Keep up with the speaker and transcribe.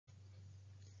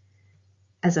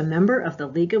As a member of the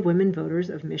League of Women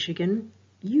Voters of Michigan,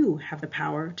 you have the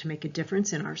power to make a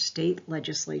difference in our state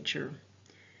legislature.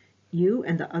 You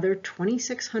and the other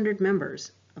 2,600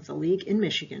 members of the League in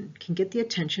Michigan can get the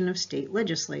attention of state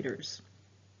legislators.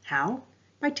 How?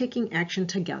 By taking action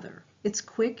together. It's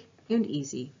quick and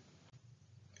easy.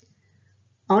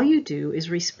 All you do is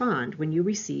respond when you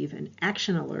receive an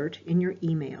action alert in your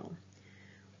email.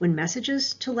 When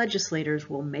messages to legislators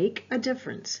will make a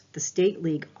difference, the State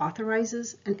League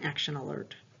authorizes an action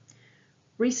alert.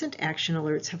 Recent action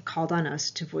alerts have called on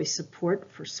us to voice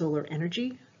support for solar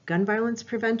energy, gun violence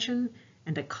prevention,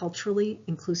 and a culturally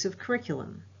inclusive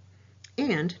curriculum,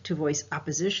 and to voice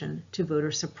opposition to voter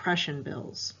suppression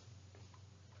bills.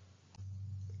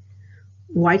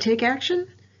 Why take action?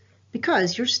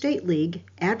 Because your state league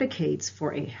advocates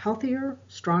for a healthier,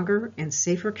 stronger, and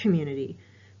safer community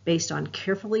based on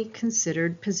carefully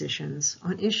considered positions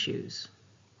on issues.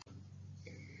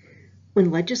 When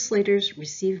legislators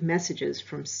receive messages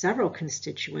from several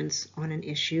constituents on an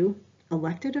issue,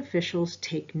 elected officials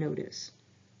take notice.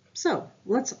 So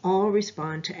let's all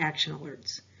respond to action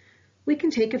alerts. We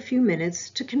can take a few minutes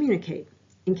to communicate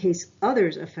in case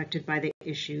others affected by the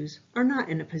issues are not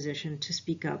in a position to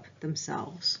speak up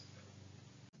themselves.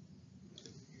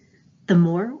 The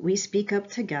more we speak up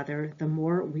together, the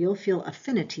more we'll feel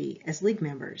affinity as league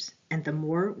members, and the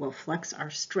more we'll flex our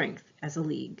strength as a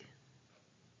league.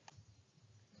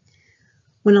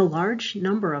 When a large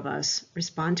number of us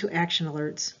respond to action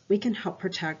alerts, we can help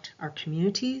protect our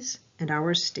communities and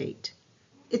our state.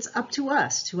 It's up to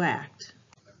us to act.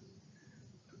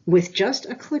 With just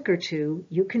a click or two,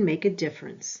 you can make a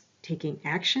difference. Taking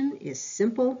action is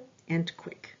simple and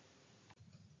quick.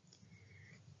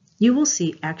 You will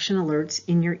see action alerts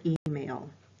in your email.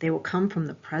 They will come from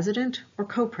the president or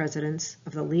co-presidents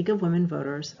of the League of Women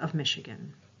Voters of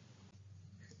Michigan.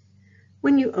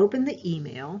 When you open the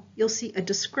email, you'll see a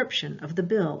description of the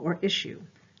bill or issue.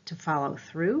 To follow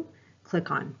through,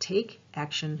 click on Take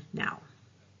Action Now.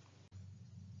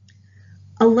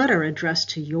 A letter addressed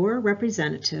to your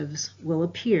representatives will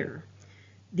appear.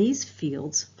 These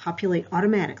fields populate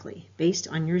automatically based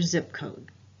on your zip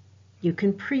code. You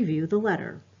can preview the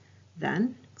letter.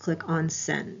 Then click on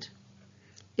Send.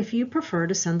 If you prefer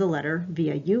to send the letter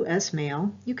via U.S.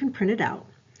 mail, you can print it out.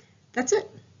 That's it.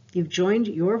 You've joined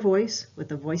your voice with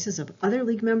the voices of other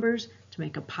league members to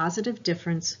make a positive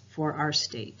difference for our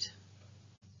state.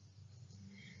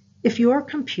 If your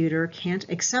computer can't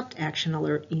accept action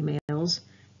alert emails,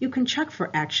 you can check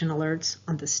for action alerts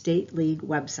on the State League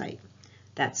website.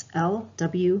 That's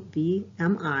LWVMI.org.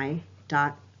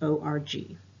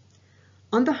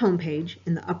 On the homepage,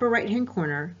 in the upper right-hand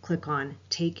corner, click on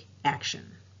Take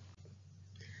Action.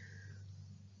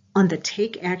 On the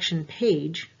Take Action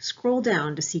page, scroll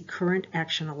down to see current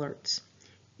action alerts.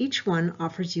 Each one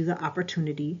offers you the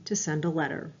opportunity to send a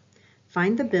letter.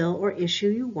 Find the bill or issue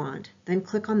you want, then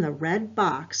click on the red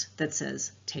box that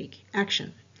says Take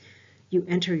Action. You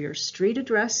enter your street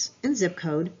address and zip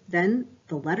code, then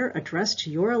the letter addressed to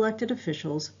your elected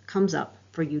officials comes up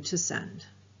for you to send.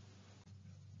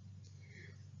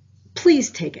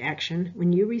 Please take action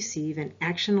when you receive an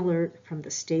action alert from the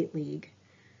State League.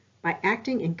 By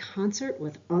acting in concert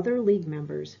with other league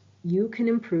members, you can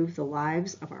improve the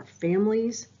lives of our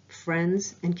families,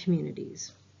 friends, and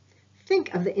communities.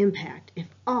 Think of the impact if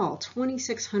all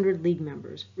 2,600 league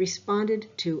members responded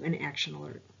to an action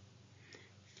alert.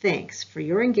 Thanks for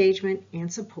your engagement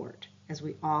and support as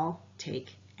we all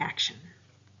take action.